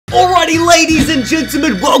Alrighty, ladies and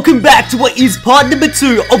gentlemen, welcome back to what is part number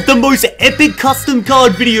 2 of the most epic custom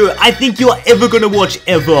card video I think you're ever gonna watch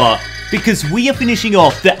ever. Because we are finishing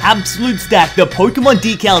off the absolute stack the Pokemon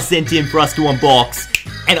decal sent in for us to unbox.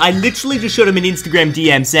 And I literally just showed him an Instagram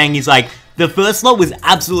DM saying he's like, the first lot was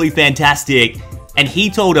absolutely fantastic. And he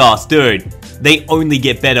told us, dude, they only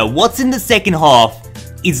get better. What's in the second half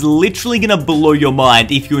is literally gonna blow your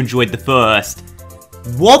mind if you enjoyed the first.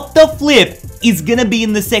 What the flip is gonna be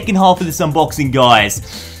in the second half of this unboxing, guys?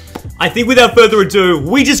 I think without further ado,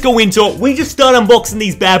 we just go into it. We just start unboxing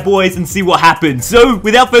these bad boys and see what happens. So,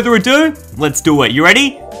 without further ado, let's do it. You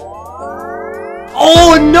ready?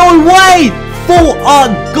 Oh, no way! Full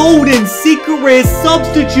art golden secret rare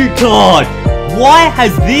substitute card. Why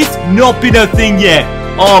has this not been a thing yet?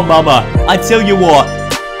 Oh, mama, I tell you what.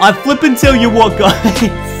 I flip and tell you what, guys.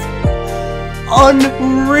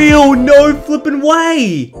 Unreal, no flipping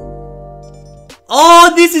way.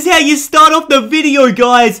 Oh, this is how you start off the video,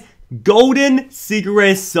 guys. Golden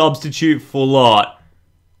cigarette substitute full art.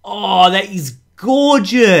 Oh, that is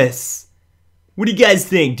gorgeous. What do you guys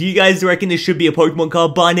think? Do you guys reckon this should be a Pokemon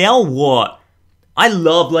card by now or what? I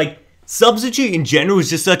love, like, substitute in general is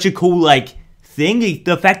just such a cool, like, thing.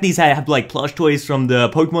 The fact these have, like, plush toys from the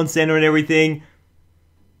Pokemon Center and everything.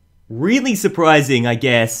 Really surprising, I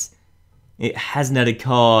guess. It hasn't had a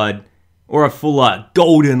card or a full art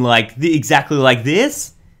golden like exactly like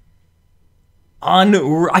this.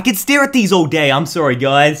 I could stare at these all day. I'm sorry,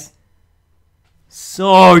 guys.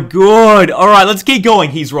 So good. All right, let's keep going.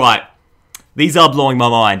 He's right. These are blowing my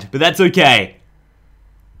mind, but that's okay.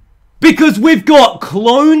 Because we've got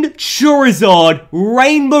cloned Charizard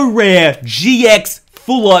Rainbow Rare GX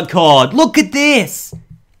full art card. Look at this.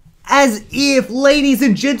 As if, ladies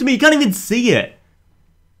and gentlemen, you can't even see it.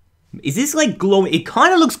 Is this like glowing? It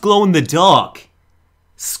kind of looks glow in the dark.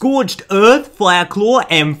 Scorched Earth, Fire Claw,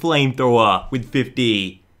 and Flamethrower with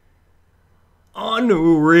 50.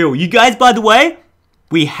 Unreal. You guys, by the way,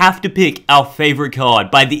 we have to pick our favorite card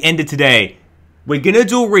by the end of today. We're going to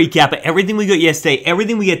do a recap of everything we got yesterday,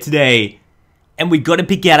 everything we get today. And we got to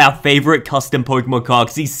pick out our favorite custom Pokemon card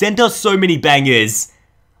because he sent us so many bangers.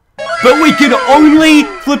 But we can only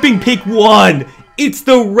flipping pick one. It's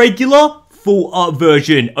the regular full art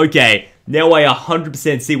version. Okay, now I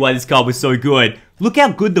 100% see why this card was so good. Look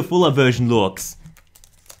how good the full art version looks.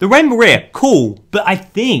 The Rainbow Rare, cool, but I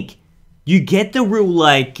think you get the real,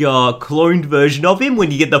 like, cloned version of him when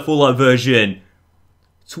you get the full art version.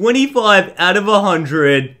 25 out of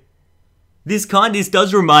 100. This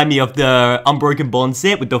does remind me of the Unbroken Bond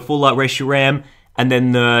set with the full art Reshiram and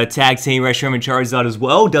then the tag team Reshiram and Charizard as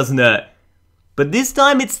well, doesn't it? But this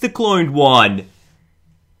time it's the cloned one.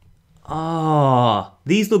 Ah,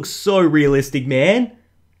 these look so realistic, man.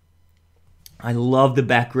 I love the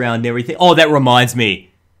background and everything. Oh, that reminds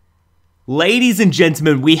me. Ladies and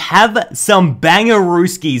gentlemen, we have some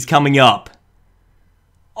banger-rooskies coming up.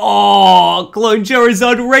 Oh, Clone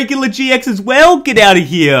Charizard regular GX as well? Get out of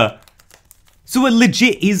here. So it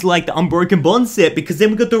legit is like the Unbroken Bond set because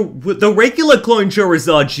then we got the regular Clone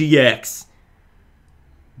Charizard GX.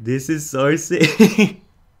 This is so sick.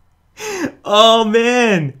 Oh,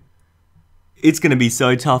 man. It's going to be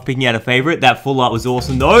so tough picking out a favorite. That full art was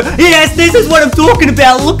awesome, though. Yes, this is what I'm talking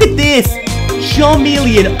about. Look at this.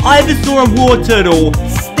 Charmeleon, Ivysaur, and War Turtle.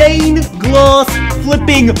 Stained glass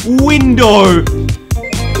flipping window.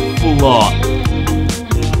 Full art.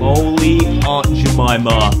 Holy Aunt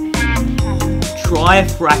Jemima.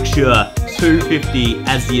 Tri-Fracture, 250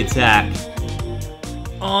 as the attack.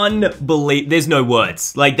 Unbelievable. There's no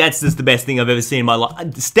words. Like, that's just the best thing I've ever seen in my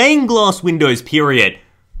life. Stained glass windows, period.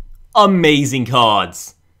 Amazing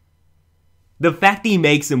cards. The fact that he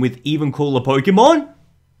makes them with even cooler Pokemon,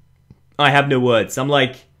 I have no words. I'm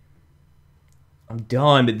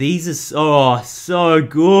done, but these are so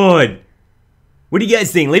good. What do you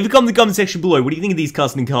guys think? Leave a comment in the comment section below. What do you think of these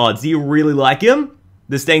custom cards? Do you really like them?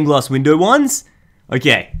 The stained glass window ones?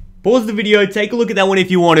 Okay, pause the video, take a look at that one if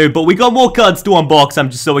you want to, but we got more cards to unbox. I'm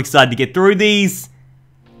just so excited to get through these.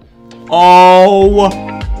 Oh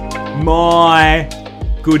my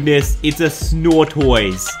goodness, it's a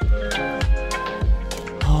Snortoise.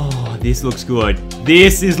 Oh, this looks good.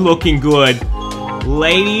 This is looking good.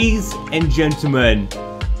 Ladies and gentlemen,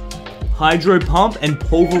 Hydro Pump and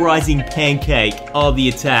Pulverizing Pancake are the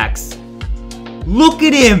attacks. Look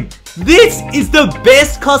at him! This is the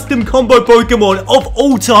best custom combo Pokemon of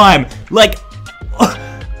all time! Like,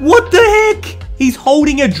 what the heck? He's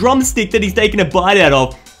holding a drumstick that he's taking a bite out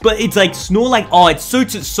of, but it's like Snorlax. Oh, it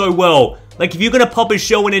suits it so well. Like, if you're gonna pop a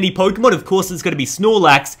shell in any Pokemon, of course it's gonna be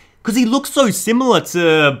Snorlax, because he looks so similar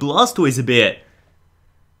to Blastoise a bit.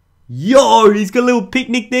 Yo, he's got a little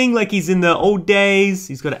picnic thing like he's in the old days.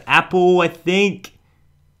 He's got an apple, I think.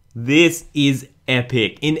 This is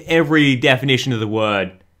epic in every definition of the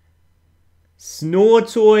word.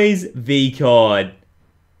 Snortoys V-Card.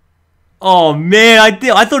 Oh man,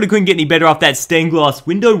 I thought it couldn't get any better off that stained glass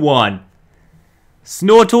window one.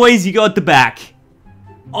 Snortoys, you got the back.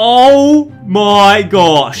 Oh my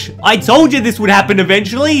gosh. I told you this would happen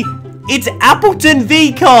eventually. It's Appleton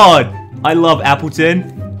V-Card. I love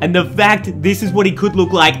Appleton. And the fact this is what he could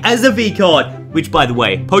look like as a V-Card. Which, by the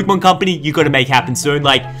way, Pokemon Company, you got to make happen soon.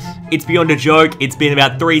 Like, it's beyond a joke. It's been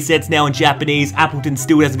about 3 sets now in Japanese. Appleton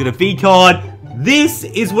still hasn't got a V-Card. This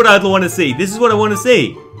is what I'd want to see. This is what I want to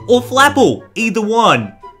see. Or Flapple. Either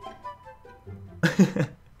one.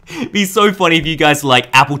 It'd be so funny if you guys like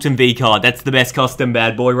Appleton V-Card. That's the best custom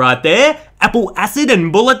bad boy right there. Apple Acid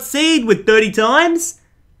and Bullet Seed with 30 times.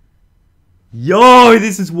 Yo,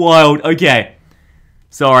 this is wild. Okay.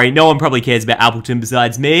 Sorry, no one probably cares about Appleton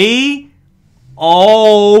besides me.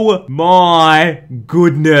 Oh my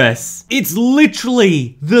goodness. It's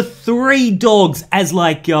literally the 3 dogs as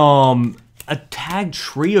like, a tag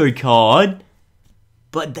trio card.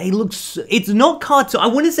 But they look so, it's not cartoon. I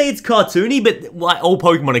wouldn't say it's cartoony, but like all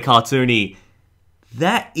Pokemon are cartoony.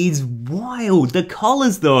 That is wild. The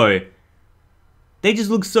colors though. They just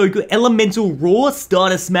look so good. Elemental Roar,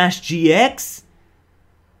 Starter Smash GX.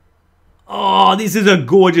 Oh, this is a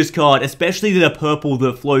gorgeous card. Especially the purple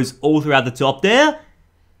that flows all throughout the top there.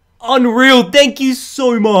 Unreal. Thank you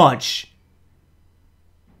so much.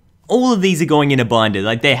 All of these are going in a binder.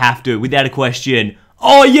 Like they have to, without a question.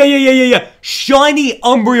 Oh, yeah. Shiny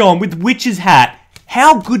Umbreon with Witch's Hat.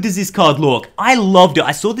 How good does this card look? I loved it.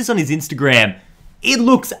 I saw this on his Instagram. It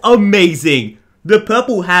looks amazing. The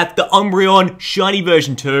purple hat, the Umbreon, shiny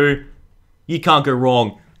version 2. You can't go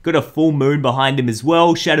wrong. Got a full moon behind him as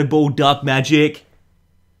well. Shadow Ball, Dark Magic.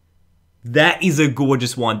 That is a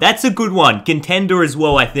gorgeous one. That's a good one. Contender as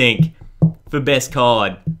well, I think, for best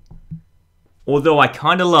card. Although I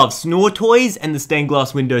kind of love Snortoys and the Stained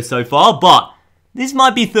Glass Window so far, but this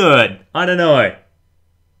might be third. I don't know.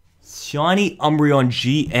 Shiny Umbreon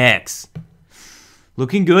GX.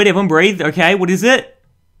 Looking good. Everyone breathe. Okay, what is it?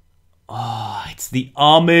 Oh, it's the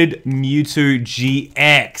Armored Mewtwo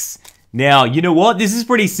GX. Now, you know what? This is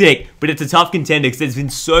pretty sick, but it's a tough contender because there's been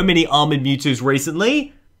so many Armored Mewtwo's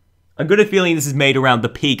recently. I've got a feeling this is made around the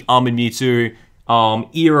peak Armored Mewtwo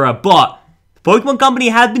era, but Pokemon Company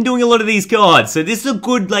have been doing a lot of these cards, so this is a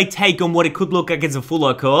good like take on what it could look like as a full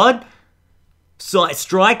art card. Sight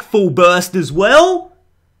Strike, full burst as well.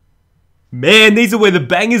 Man, these are where the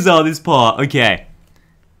bangers are, this part. Okay.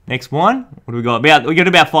 Next one. What do we got? We got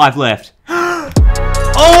about 5 left.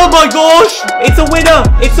 Oh my gosh! It's a winner!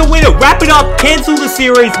 It's a winner! Wrap it up! Cancel the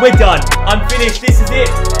series! We're done! I'm finished! This is it!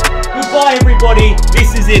 Goodbye, everybody!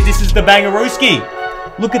 This is it! This is the Bangarooski!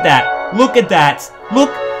 Look at that! Look at that! Look!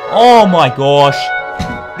 Oh my gosh!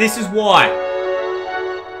 This is why.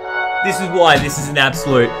 This is why this is an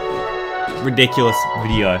absolute ridiculous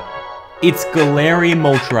video. It's Galarian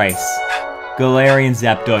Moltres, Galarian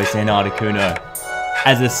Zapdos, and Articuno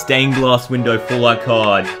as a stained glass window full art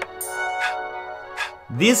card.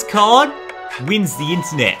 This card wins the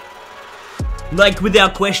internet. Like,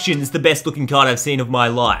 without question, it's the best looking card I've seen of my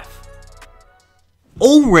life.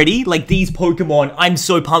 Already, like these Pokemon, I'm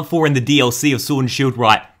so pumped for in the DLC of Sword and Shield,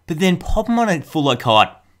 right? But then pop them on a full art card.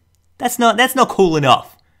 That's not cool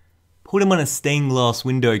enough. Put them on a stained glass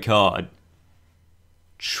window card.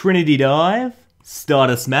 Trinity Dive,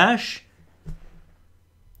 Starter Smash.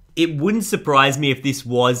 It wouldn't surprise me if this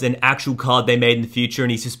was an actual card they made in the future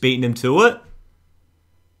and he's just beating them to it.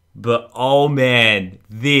 But oh man,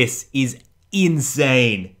 this is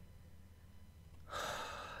insane.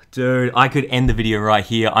 Dude, I could end the video right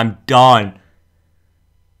here. I'm done.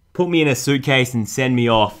 Put me in a suitcase and send me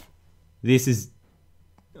off. This is...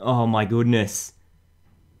 oh my goodness.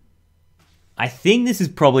 I think this is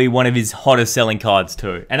probably one of his hottest selling cards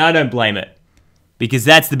too. And I don't blame it. Because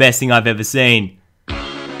that's the best thing I've ever seen.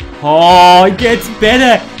 Oh, it gets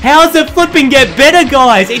better. How's it flipping get better,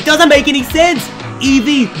 guys? It doesn't make any sense.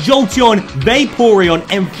 Eevee, Jolteon, Vaporeon,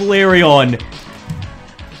 and Flareon.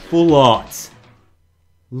 Full art.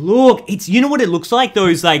 Look, it's, you know what it looks like?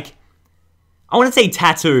 Those, like, I want to say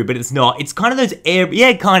tattoo, but it's not. It's kind of those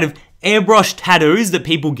kind of airbrush tattoos that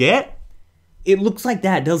people get. It looks like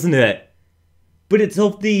that, doesn't it? But it's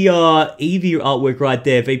of the Eevee artwork right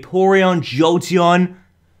there. Vaporeon, Jolteon,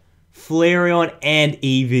 Flareon, and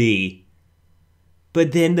Eevee.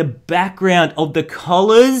 But then the background of the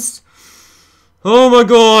colors... oh my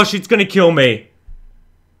gosh, it's gonna kill me.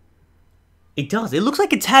 It does. It looks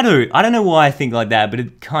like a tattoo. I don't know why I think like that, but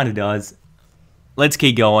it kind of does. Let's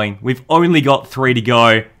keep going. We've only got 3 to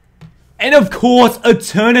go. And of course,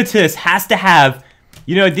 Eternatus has to have...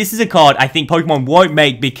 You know, this is a card I think Pokemon won't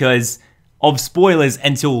make because of spoilers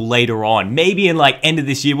until later on. Maybe in, like, end of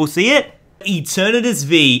this year we'll see it. Eternatus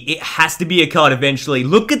V, it has to be a card eventually.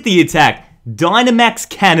 Look at the attack. Dynamax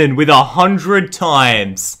Cannon with 100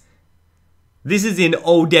 times. This is in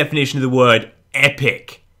all definition of the word,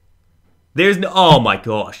 epic. There's no... Oh my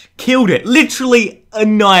gosh. Killed it. Literally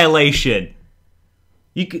annihilation.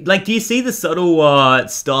 You could, like, do you see the subtle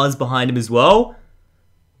stars behind him as well?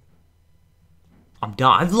 I'm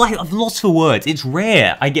done. I've lost for words. It's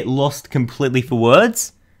rare. I get lost completely for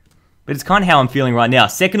words. But it's kind of how I'm feeling right now.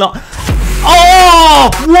 Second up... Oh!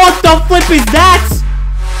 What the flip is that?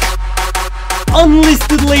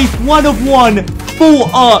 Unlisted Leaf, 1 of 1. Full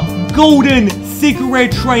art, golden, secret rare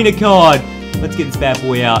trainer card. Let's get this bad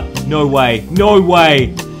boy out. No way. No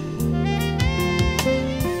way.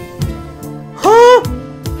 Huh?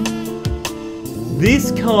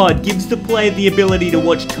 This card gives the player the ability to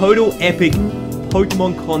watch total epic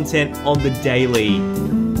Pokemon content on the daily.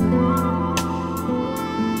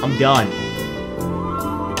 I'm done.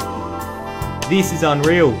 This is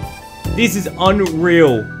unreal. This is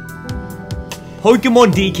unreal.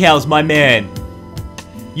 Pokemon decals, my man.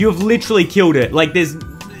 You have literally killed it. Like,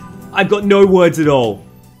 I've got no words at all.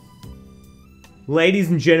 Ladies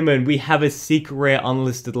and gentlemen, we have a secret rare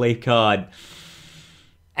Unlisted Leaf card.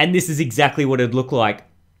 And this is exactly what it'd look like.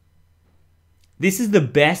 This is the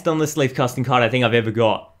best Unlisted Leaf custom card I think I've ever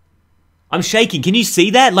got. I'm shaking. Can you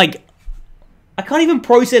see that? Like, I can't even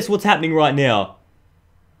process what's happening right now.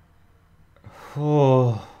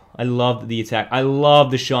 Oh, I love the attack. I love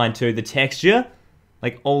the shine too. The texture,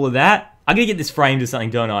 like all of that. I'm going to get this framed or something,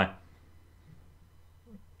 don't I?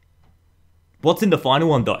 What's in the final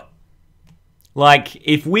one though? Like,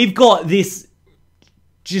 if we've got this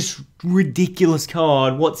just ridiculous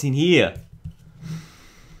card, what's in here?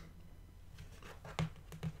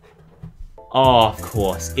 Oh, of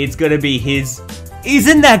course. It's going to be his...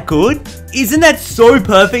 Isn't that good? Isn't that so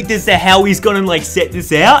perfect as to how he's going to, like, set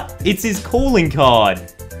this out? It's his calling card.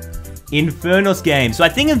 Infernos Games. So I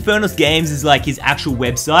think Infernos Games is, like, his actual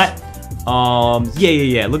website.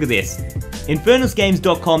 Yeah. Look at this.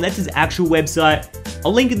 InfernosGames.com. That's his actual website.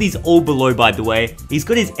 I'll link these all below, by the way. He's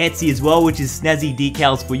got his Etsy as well, which is Snazzy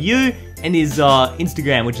Decals for You. And his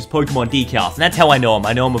Instagram, which is Pokemon Decals. And that's how I know him.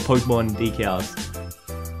 I know him with Pokemon Decals.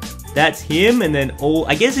 That's him, and then all...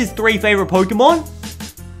 I guess his 3 favorite Pokemon?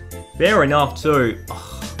 Fair enough, too.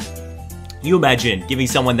 Ugh. You imagine giving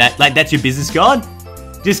someone that... Like, that's your business card?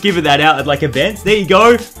 Just give it that out at, like, events. There you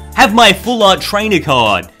go. Have my full art trainer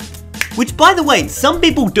card. Which, by the way, some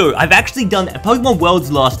people do. I've actually done... At Pokemon Worlds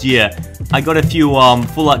last year, I got a few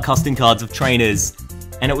full art custom cards of trainers.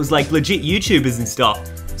 And it was, like, legit YouTubers and stuff.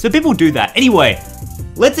 So people do that. Anyway,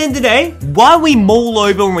 let's end today. While we mull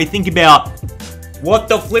over and we think about... What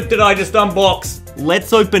the flip did I just unbox?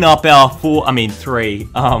 Let's open up our 3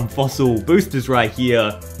 fossil boosters right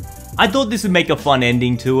here. I thought this would make a fun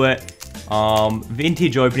ending to it.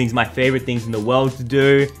 Vintage openings, my favorite things in the world to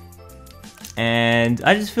do. And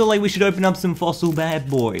I just feel like we should open up some fossil bad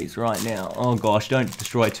boys right now. Oh gosh, don't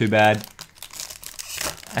destroy it too bad.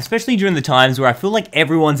 Especially during the times where I feel like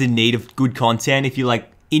everyone's in need of good content. If you're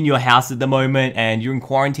like in your house at the moment and you're in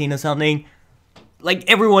quarantine or something. Like,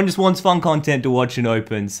 everyone just wants fun content to watch and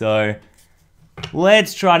open, so...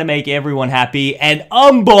 Let's try to make everyone happy and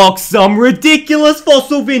unbox some ridiculous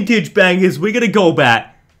fossil vintage bangers. We got a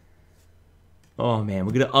Golbat. Oh, man,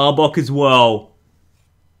 we got an Arbok as well.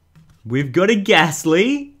 We've got a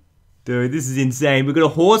Ghastly. Dude, this is insane. We've got a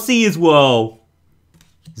Horsey as well.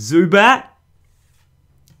 Zubat.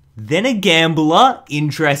 Then a Gambler.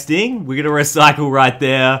 Interesting. We got a Recycle right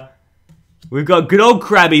there. We've got good old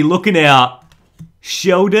Krabby looking out.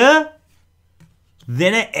 Shelter,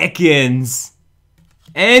 then a Ekans,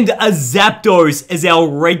 and a Zapdos as our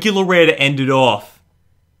regular rare to end it off.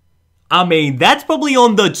 I mean, that's probably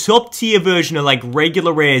on the top tier version of like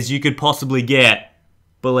regular rares you could possibly get.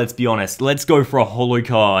 But let's be honest, let's go for a holo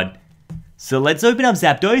card. So let's open up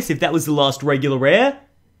Zapdos if that was the last regular rare.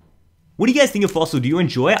 What do you guys think of Fossil? Do you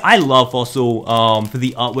enjoy it? I love Fossil for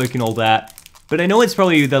the artwork and all that. But I know it's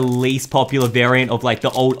probably the least popular variant of like the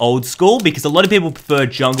old school because a lot of people prefer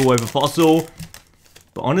Jungle over Fossil.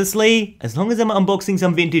 But honestly, as long as I'm unboxing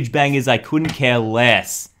some vintage bangers, I couldn't care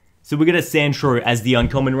less. So we got a Sandshrew as the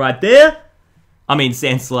uncommon right there. I mean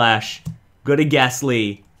Sandslash. Got a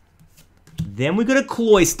Ghastly. Then we got a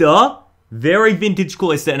Cloyster. Very vintage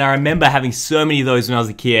Cloyster, and I remember having so many of those when I was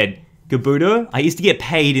a kid. Kabuto. I used to get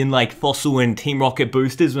paid in like Fossil and Team Rocket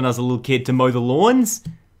boosters when I was a little kid to mow the lawns.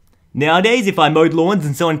 Nowadays, if I mowed lawns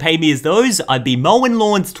and someone paid me as those, I'd be mowing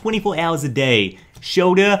lawns 24 hours a day.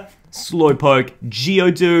 Shelter, Slowpoke,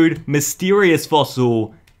 Geodude, Mysterious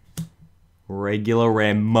Fossil, regular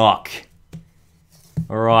rare Muck.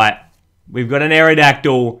 Alright, we've got an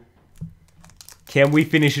Aerodactyl. Can we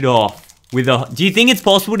finish it off with a... Do you think it's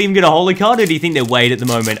possible to even get a Holy Card, or do you think they're weighed at the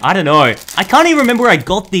moment? I don't know. I can't even remember where I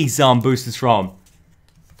got these boosters from.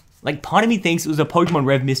 Like, part of me thinks it was a Pokemon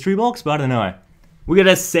Rev mystery box, but I don't know. We got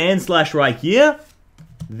a Sandslash right here.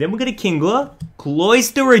 Then we got a Kingler.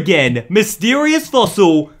 Cloyster again. Mysterious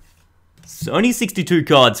Fossil. It's only 62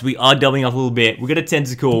 cards. We are doubling up a little bit. We got a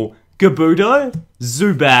Tentacle. Kabuto.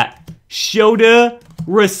 Zubat. Shelter.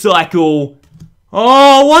 Recycle.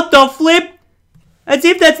 Oh, what the flip? As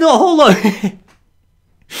if that's not holo.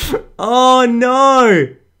 Oh,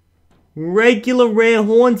 no. Regular rare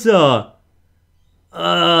Haunter.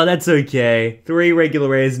 That's okay. 3 regular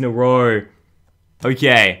rares in a row.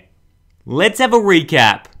 Okay. Let's have a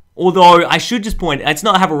recap. Although, I should just point, let's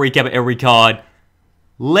not have a recap of every card.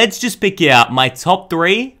 Let's just pick out my top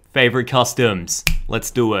 3 favorite customs.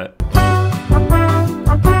 Let's do it.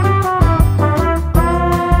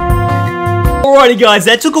 Alrighty guys,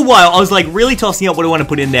 that took a while. I was like really tossing up what I want to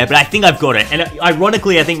put in there, but I think I've got it. And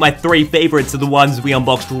ironically, I think my 3 favorites are the ones we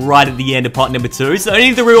unboxed right at the end of part number 2. So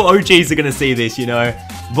only the real OGs are going to see this, you know.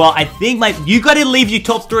 But I think you got to leave your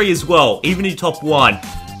top 3 as well, even your top 1.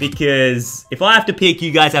 Because if I have to pick,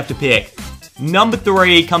 you guys have to pick. Number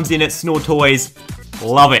 3 comes in at Snortoys.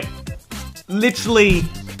 Love it. Literally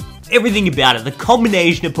everything about it. The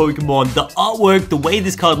combination of Pokemon, the artwork, the way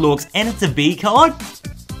this card looks, and it's a V card.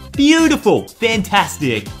 Beautiful.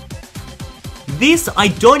 Fantastic. This, I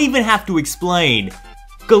don't even have to explain.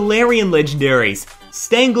 Galarian Legendaries,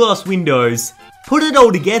 stained glass windows, put it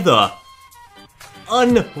all together.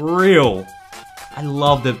 Unreal. I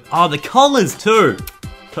love the colors too.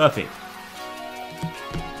 Perfect.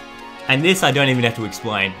 And this, I don't even have to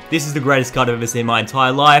explain. This is the greatest card I've ever seen in my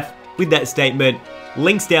entire life. With that statement,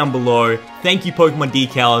 links down below. Thank you, Pokemon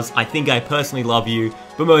Decals. I think I personally love you.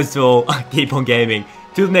 But most of all, keep on gaming.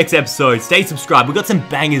 Till the next episode, stay subscribed. We've got some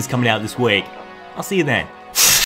bangers coming out this week. I'll see you then.